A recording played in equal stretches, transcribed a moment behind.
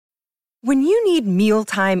When you need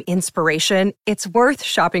mealtime inspiration, it's worth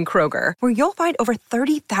shopping Kroger, where you'll find over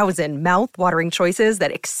 30,000 mouth-watering choices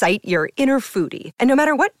that excite your inner foodie. And no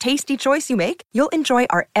matter what tasty choice you make, you'll enjoy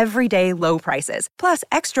our everyday low prices, plus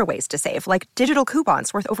extra ways to save, like digital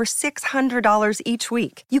coupons worth over $600 each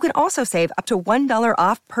week. You can also save up to $1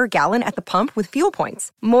 off per gallon at the pump with fuel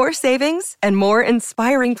points. More savings and more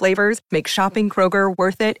inspiring flavors make shopping Kroger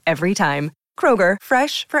worth it every time. Kroger,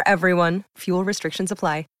 fresh for everyone. Fuel restrictions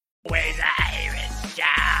apply. Always Irish Show.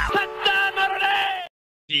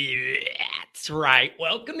 That's right.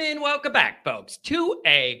 Welcome in, welcome back, folks, to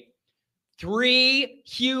a 3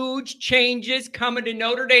 huge changes coming to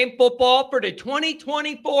Notre Dame football for the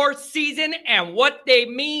 2024 season and what they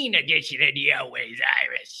mean edition of the Always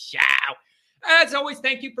Irish Show. As always,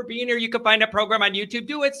 thank you for being here. You can find that program on YouTube.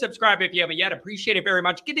 Do it. Subscribe if you haven't yet. Appreciate it very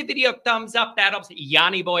much. Give the video a thumbs up. That helps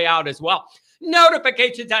Yanni Boy out as well.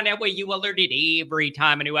 Notifications on that way. You alerted every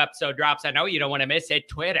time a new episode drops. I know you don't want to miss it.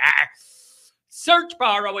 Twitter. Search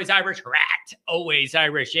bar, Always Irish Rat. Always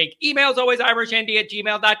Irish Inc. Emails,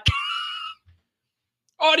 alwaysirishnd@gmail.com.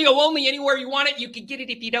 Audio only anywhere you want it. You can get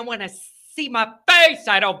it if you don't want to see my face.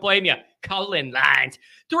 I don't blame you. Call in lines.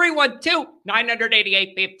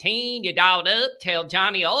 312-988-15. You dialed up. Tell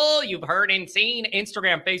Johnny all you've heard and seen.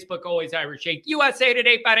 Instagram, Facebook, Always Irish Inc. USA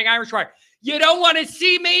Today, Fighting Irish Rock. You don't want to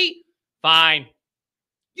see me? Fine.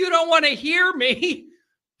 You don't want to hear me?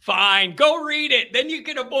 Fine. Go read it. Then you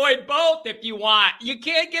can avoid both if you want. You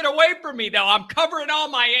can't get away from me, though. I'm covering all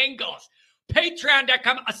my angles.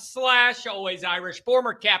 Patreon.com/Always Irish.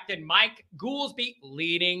 Former captain Mike Goolsby,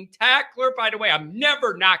 leading tackler. By the way, I'm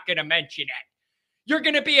never not going to mention it. You're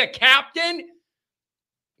going to be a captain?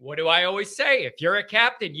 What do I always say? If you're a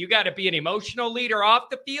captain, you got to be an emotional leader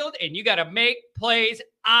off the field, and you got to make plays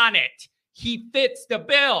on it. He fits the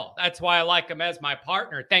bill. That's why I like him as my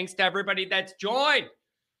partner. Thanks to everybody that's joined.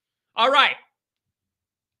 All right.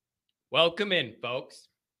 Welcome in, folks.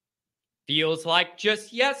 Feels like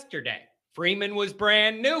just yesterday. Freeman was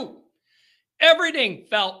brand new. Everything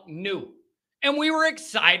felt new. And we were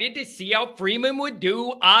excited to see how Freeman would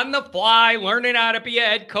do on the fly, learning how to be a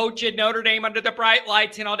head coach at Notre Dame under the bright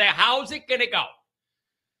lights and all that. How's it going to go?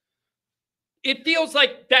 It feels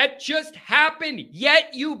like that just happened,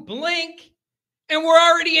 yet you blink, and we're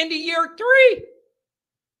already into year 3.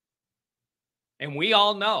 And we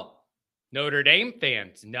all know, Notre Dame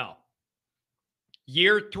fans know,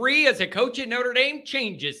 year 3 as a coach at Notre Dame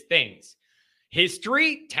changes things.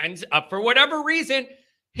 History tends, for whatever reason,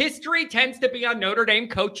 history tends to be on Notre Dame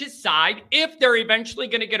coaches' side if they're eventually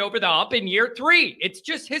going to get over the hump in year 3. It's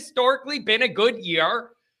just historically been a good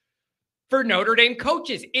year for Notre Dame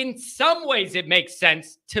coaches. In some ways, it makes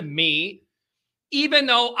sense to me, even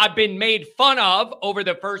though I've been made fun of over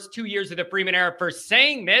the first 2 years of the Freeman era for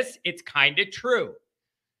saying this, it's kind of true.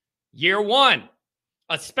 Year 1,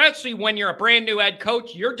 especially when you're a brand new head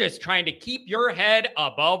coach, you're just trying to keep your head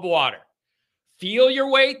above water. Feel your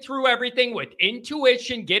way through everything with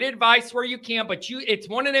intuition, get advice where you can, but it's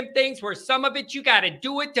one of them things where some of it you got to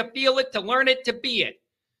do it to feel it, to learn it, to be it.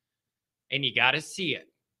 And you got to see it.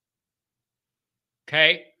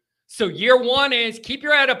 Okay? So year 1 is keep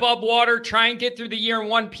your head above water, try and get through the year in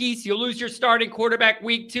one piece. You lose your starting quarterback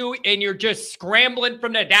week 2, and you're just scrambling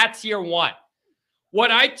from that's year 1.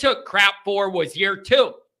 What I took crap for was year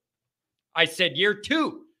 2. I said year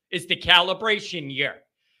 2 is the calibration year.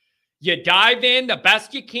 You dive in the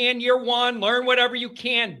best you can year 1, learn whatever you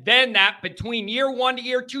can. Then that between year 1 to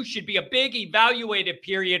year 2 should be a big evaluative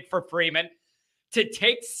period for Freeman to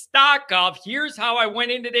take stock of, here's how I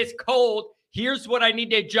went into this cold. Here's what I need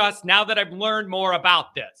to adjust now that I've learned more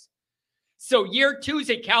about this. So year 2 is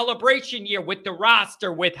a calibration year with the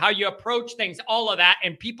roster, with how you approach things, all of that.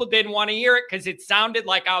 And people didn't want to hear it because it sounded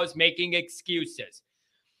like I was making excuses.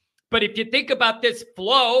 But if you think about this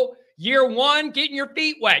flow, year 1, getting your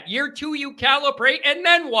feet wet. Year 2, you calibrate. And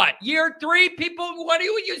then what? Year 3, people, what do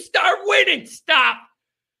you start winning? Stop.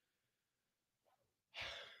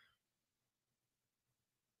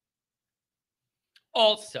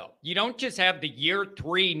 Also, you don't just have the year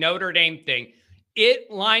 3 Notre Dame thing. It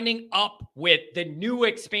lining up with the new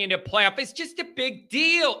expanded playoff is just a big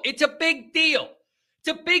deal. It's a big deal. It's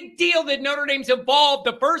a big deal that Notre Dame's evolved.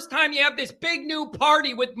 The first time you have this big new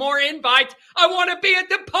party with more invites, I want to be at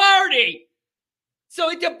the party.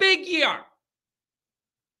 So it's a big year.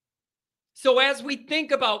 So as we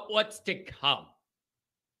think about what's to come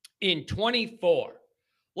in 24,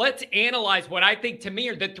 let's analyze what I think to me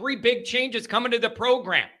are the 3 big changes coming to the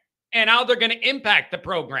program and how they're going to impact the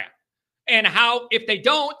program. And how, if they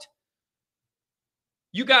don't,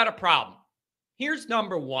 you got a problem. Here's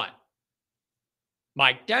number 1.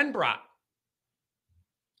 Mike Denbrock.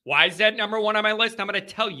 Why is that number one on my list? I'm going to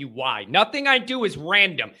tell you why. Nothing I do is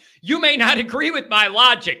random. You may not agree with my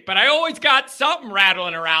logic, but I always got something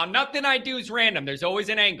rattling around. Nothing I do is random. There's always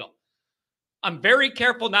an angle. I'm very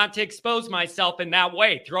careful not to expose myself in that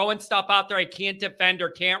way, throwing stuff out there I can't defend or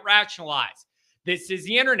can't rationalize. This is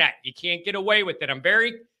the internet. You can't get away with it. I'm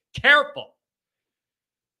very careful.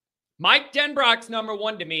 Mike Denbrock's number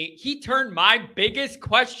one to me. He turned my biggest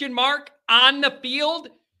question mark on the field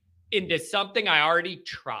into something I already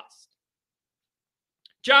trust.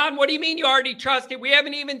 John, what do you mean you already trust it? We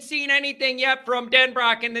haven't even seen anything yet from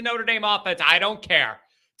Denbrock in the Notre Dame offense. I don't care.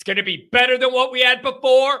 It's going to be better than what we had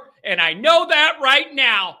before, and I know that right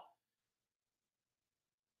now.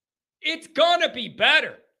 It's going to be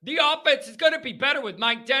better. The offense is going to be better with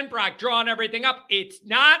Mike Denbrock drawing everything up. It's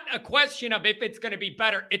not a question of if it's going to be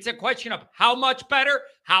better. It's a question of how much better,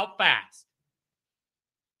 how fast.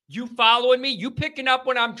 You following me? You picking up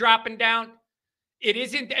when I'm dropping down? It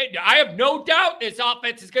isn't. I have no doubt this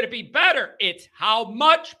offense is going to be better. It's how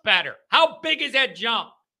much better. How big is that jump?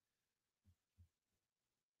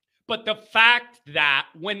 But the fact that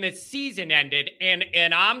when the season ended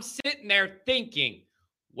and I'm sitting there thinking,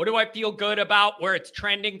 what do I feel good about where it's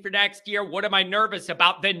trending for next year? What am I nervous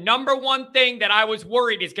about? The number one thing that I was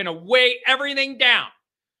worried is going to weigh everything down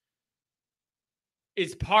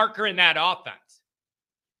is Parker in that offense.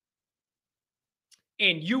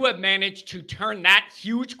 And you have managed to turn that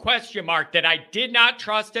huge question mark that I did not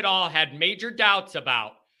trust at all, had major doubts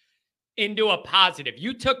about, into a positive.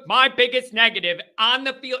 You took my biggest negative on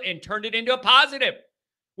the field and turned it into a positive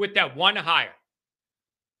with that one hire.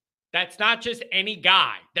 That's not just any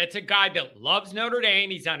guy. That's a guy that loves Notre Dame.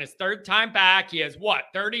 He's on his third time back. He has,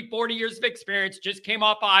 30, 40 years of experience, just came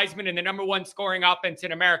off Heisman in the number one scoring offense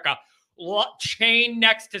in America. Chain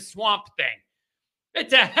next to Swamp Thing.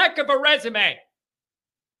 It's a heck of a resume.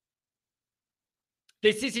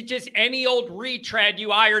 This isn't just any old retread you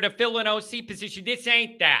hire to fill an OC position. This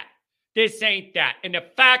ain't that. This ain't that. And the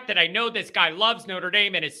fact that I know this guy loves Notre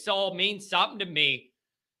Dame and his soul means something to me.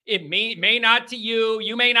 It may not to you.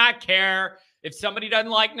 You may not care if somebody doesn't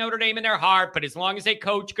like Notre Dame in their heart, but as long as they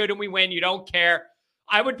coach good and we win, you don't care.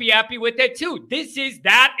 I would be happy with that too. This is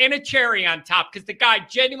that and a cherry on top because the guy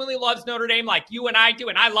genuinely loves Notre Dame like you and I do,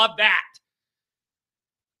 and I love that.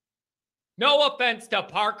 No offense to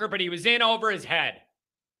Parker, but he was in over his head.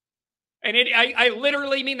 And I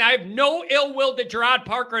literally mean I have no ill will to Gerard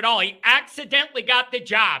Parker at all. He accidentally got the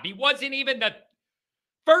job. He wasn't even the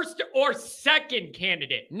first or second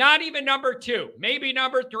candidate, not even number two, maybe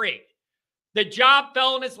number three. The job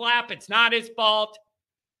fell in his lap. It's not his fault.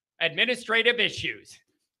 Administrative issues.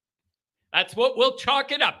 That's what we'll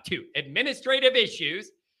chalk it up to. Administrative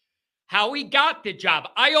issues. How he got the job.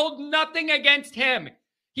 I hold nothing against him.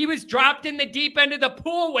 He was dropped in the deep end of the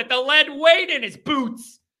pool with a lead weight in his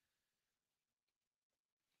boots.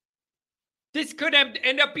 This could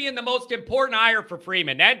end up being the most important hire for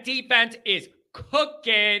Freeman. That defense is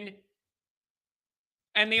cooking.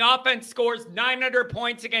 And the offense scores 900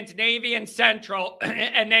 points against Navy and Central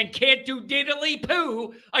and then can't do diddly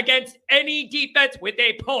poo against any defense with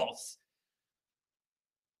a pulse.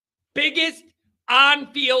 Biggest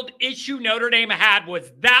on-field issue Notre Dame had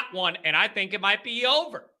was that one, and I think it might be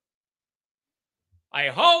over. I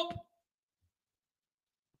hope.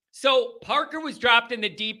 So Parker was dropped in the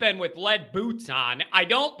deep end with lead boots on. I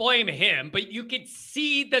don't blame him, but you could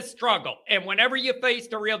see the struggle. And whenever you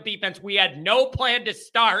faced a real defense, we had no plan to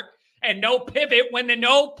start and no pivot when the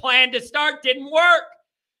no plan to start didn't work.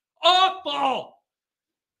 Awful.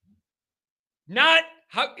 Not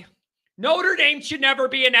how Notre Dame should never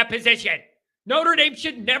be in that position. Notre Dame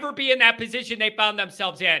should never be in that position they found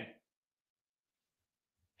themselves in.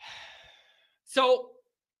 So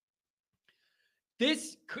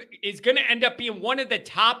this is going to end up being one of the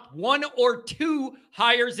top one or two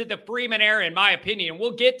hires of the Freeman era, in my opinion.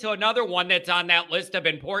 We'll get to another one that's on that list of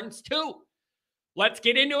importance, too. Let's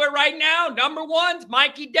get into it right now. Number one's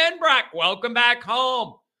Mikey Denbrock. Welcome back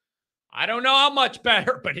home. I don't know how much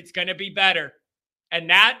better, but it's going to be better.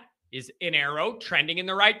 And that is an arrow trending in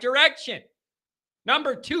the right direction.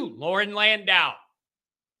 Number two, Lauren Landau.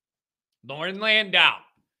 Lauren Landau.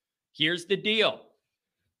 Here's the deal.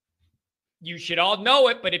 You should all know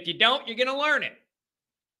it, but if you don't, you're going to learn it.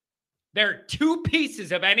 There are two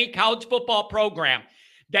pieces of any college football program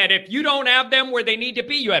that if you don't have them where they need to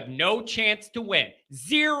be, you have no chance to win.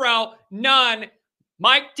 Zero, none.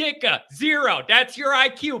 Mike Ditka, zero. That's your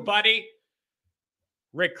IQ, buddy.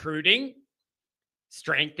 Recruiting,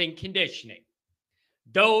 strength and conditioning.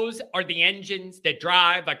 Those are the engines that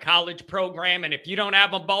drive a college program. And if you don't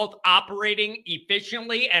have them both operating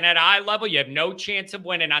efficiently and at a high level, you have no chance of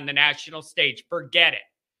winning on the national stage. Forget it.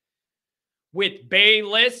 with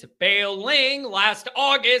bailing last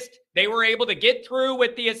August. They were able to get through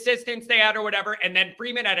with the assistance they had or whatever, and then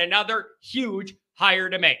Freeman had another huge hire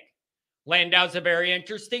to make. Landau's a very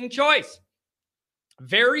interesting choice.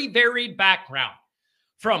 Very varied background.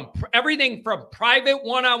 From everything from private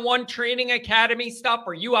one-on-one training academy stuff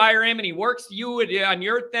where you hire him and he works you on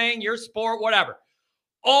your thing, your sport, whatever,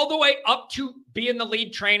 all the way up to being the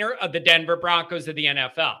lead trainer of the Denver Broncos of the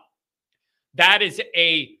NFL. That is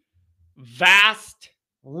a vast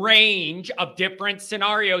range of different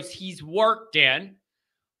scenarios he's worked in.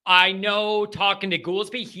 I know, talking to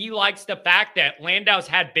Goolsby, he likes the fact that Landau's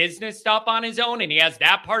had business stuff on his own and he has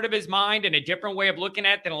that part of his mind and a different way of looking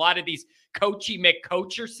at it than a lot of these coachy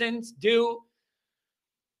McCoachersons do.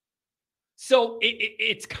 So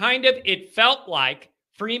it felt like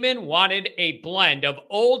Freeman wanted a blend of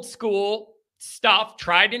old school stuff,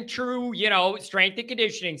 tried and true, strength and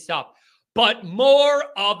conditioning stuff, but more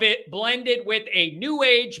of it blended with a new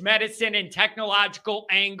age medicine and technological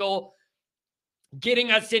angle,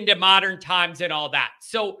 getting us into modern times and all that.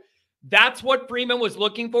 So that's what Freeman was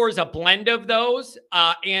looking for, is a blend of those,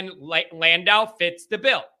 and Landau fits the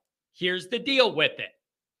bill. Here's the deal with it.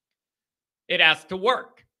 It has to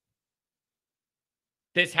work.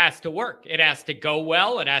 This has to work. It has to go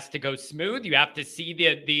well. It has to go smooth. You have to see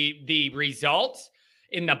the results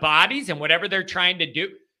in the bodies and whatever they're trying to do.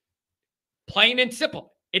 Plain and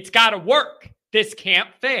simple. It's got to work. This can't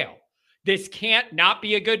fail. This can't not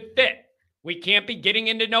be a good fit. We can't be getting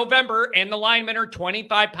into November and the linemen are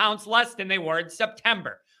 25 pounds less than they were in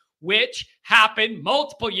September, which happened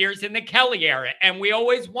multiple years in the Kelly era. And we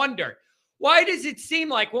always wondered, why does it seem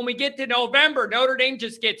like when we get to November, Notre Dame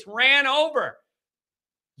just gets ran over?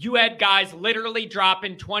 You had guys literally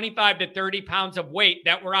dropping 25 to 30 pounds of weight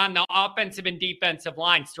that were on the offensive and defensive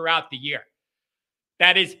lines throughout the year.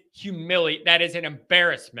 That is humiliating. That is an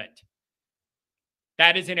embarrassment.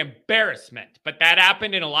 That is an embarrassment. But that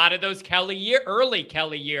happened in a lot of those early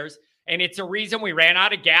Kelly years. And it's a reason we ran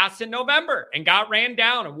out of gas in November and got ran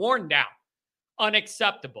down and worn down.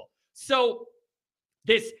 Unacceptable. So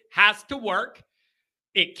this has to work.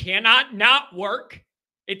 It cannot not work.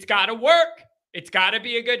 It's got to work. It's got to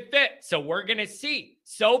be a good fit. So we're going to see.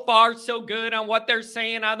 So far, so good on what they're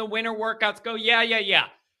saying on the winter workouts. Go, yeah.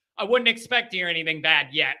 I wouldn't expect to hear anything bad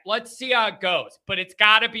yet. Let's see how it goes. But it's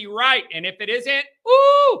got to be right. And if it isn't,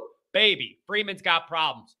 ooh, baby, Freeman's got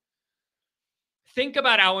problems. Think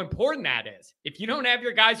about how important that is. If you don't have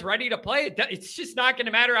your guys ready to play, it's just not going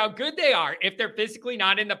to matter how good they are if they're physically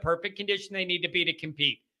not in the perfect condition they need to be to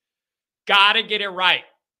compete. Got to get it right.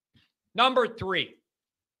 Number 3,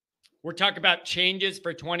 we're talking about changes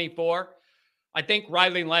for 24. I think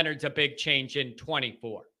Riley Leonard's a big change in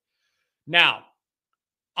 24. Now,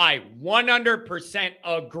 I 100%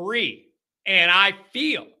 agree, and I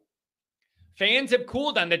feel fans have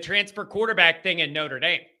cooled on the transfer quarterback thing in Notre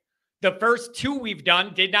Dame. The first 2 we've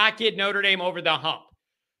done did not get Notre Dame over the hump.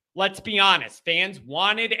 Let's be honest. Fans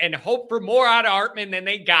wanted and hoped for more out of Hartman than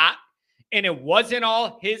they got, and it wasn't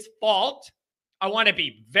all his fault. I want to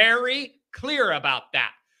be very clear about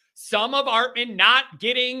that. Some of Hartman not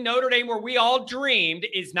getting Notre Dame where we all dreamed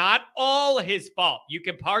is not all his fault. You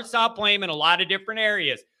can parse out blame in a lot of different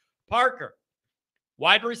areas. Parker,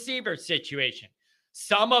 wide receiver situation.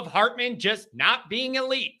 Some of Hartman just not being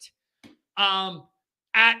elite.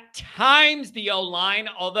 At times, the O-line,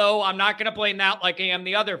 although I'm not going to blame that like I am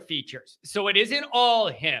the other features. So it isn't all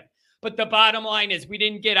him. But the bottom line is we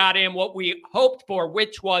didn't get out of him what we hoped for,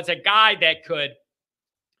 which was a guy that could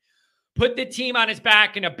put the team on his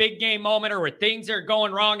back in a big game moment or where things are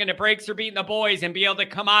going wrong and the breaks are beating the boys and be able to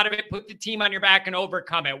come out of it, put the team on your back and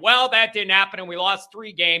overcome it. Well, that didn't happen and we lost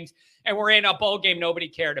 3 games and we're in a bowl game nobody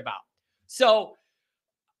cared about. So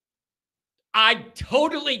I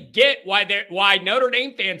totally get why Notre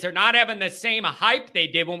Dame fans are not having the same hype they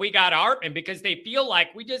did when we got Hartman, because they feel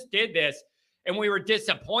like we just did this and we were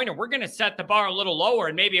disappointed. We're going to set the bar a little lower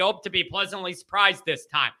and maybe hope to be pleasantly surprised this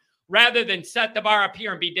time, rather than set the bar up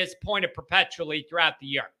here and be disappointed perpetually throughout the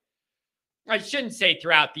year. I shouldn't say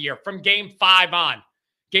throughout the year, from game 5 on.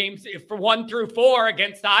 Games for 1 through 4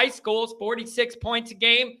 against the high schools, 46 points a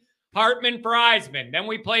game, Hartman for Heisman. Then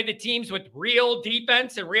we play the teams with real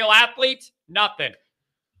defense and real athletes. Nothing.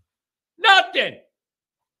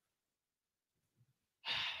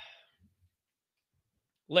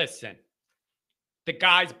 Listen, the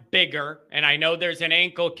guy's bigger, and I know there's an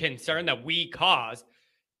ankle concern that we caused.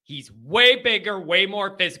 He's way bigger, way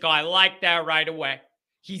more physical. I like that right away.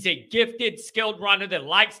 He's a gifted, skilled runner that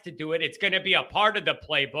likes to do it. It's going to be a part of the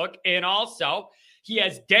playbook. And also, he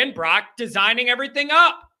has Denbrock designing everything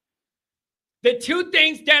up. The 2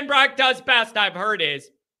 things Denbrock does best, I've heard, is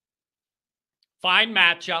Find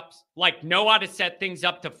matchups, like know how to set things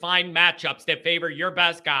up to find matchups that favor your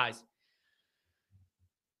best guys.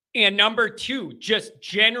 And number two, just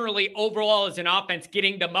generally overall as an offense,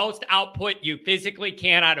 getting the most output you physically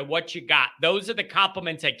can out of what you got. Those are the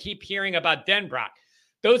compliments I keep hearing about Denbrock.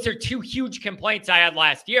 Those are two huge complaints I had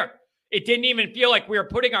last year. It didn't even feel like we were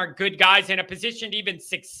putting our good guys in a position to even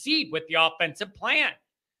succeed with the offensive plan.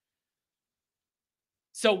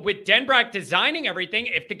 So with Denbrock designing everything,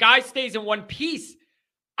 if the guy stays in one piece,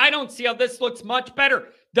 I don't see how this looks much better.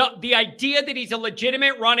 The idea that he's a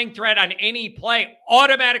legitimate running threat on any play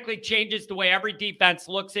automatically changes the way every defense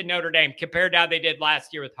looks at Notre Dame compared to how they did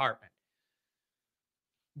last year with Hartman.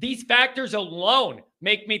 These factors alone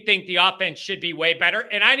make me think the offense should be way better.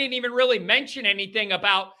 And I didn't even really mention anything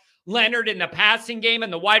about Leonard in the passing game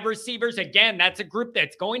and the wide receivers. Again, that's a group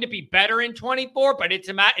that's going to be better in 24, but it's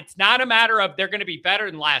not a matter of they're going to be better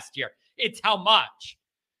than last year. It's how much.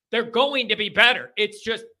 They're going to be better. It's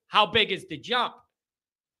just how big is the jump,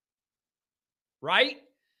 right?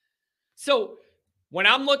 So when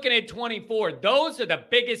I'm looking at 24, those are the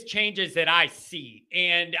biggest changes that I see.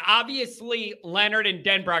 And obviously, Leonard and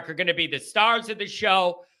Denbrock are going to be the stars of the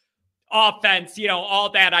show. Offense,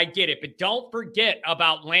 all that, I get it. But don't forget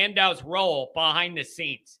about Landau's role behind the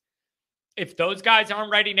scenes. If those guys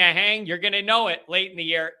aren't ready to hang, you're going to know it late in the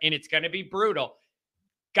year, and it's going to be brutal.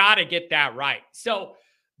 Got to get that right. So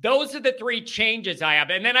those are the three changes I have.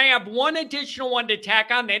 And then I have one additional one to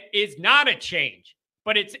tack on that is not a change,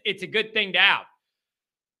 but it's a good thing to have.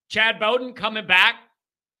 Chad Bowden coming back,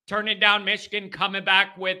 turning down Michigan, coming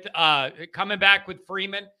back with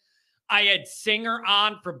Freeman. I had Singer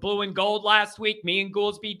on for Blue and Gold last week. Me and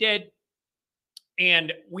Goolsby did.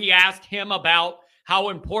 And we asked him about how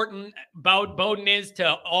important Bowden is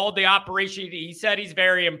to all the operation. He said he's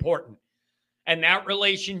very important. And that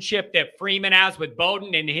relationship that Freeman has with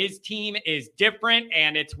Bowden and his team is different,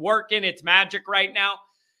 and it's working. It's magic right now.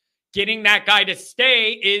 Getting that guy to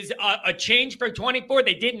stay is a change for 24.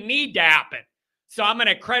 They didn't need to happen. So I'm going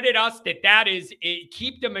to credit us that is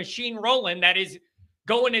keep the machine rolling. That is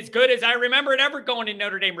going as good as I remember it ever going in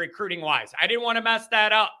Notre Dame recruiting-wise. I didn't want to mess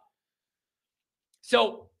that up.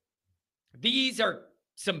 So these are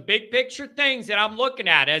some big picture things that I'm looking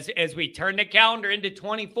at as we turn the calendar into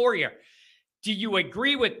 24 here. Do you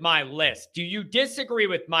agree with my list? Do you disagree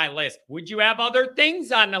with my list? Would you have other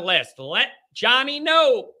things on the list? Let Johnny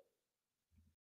know.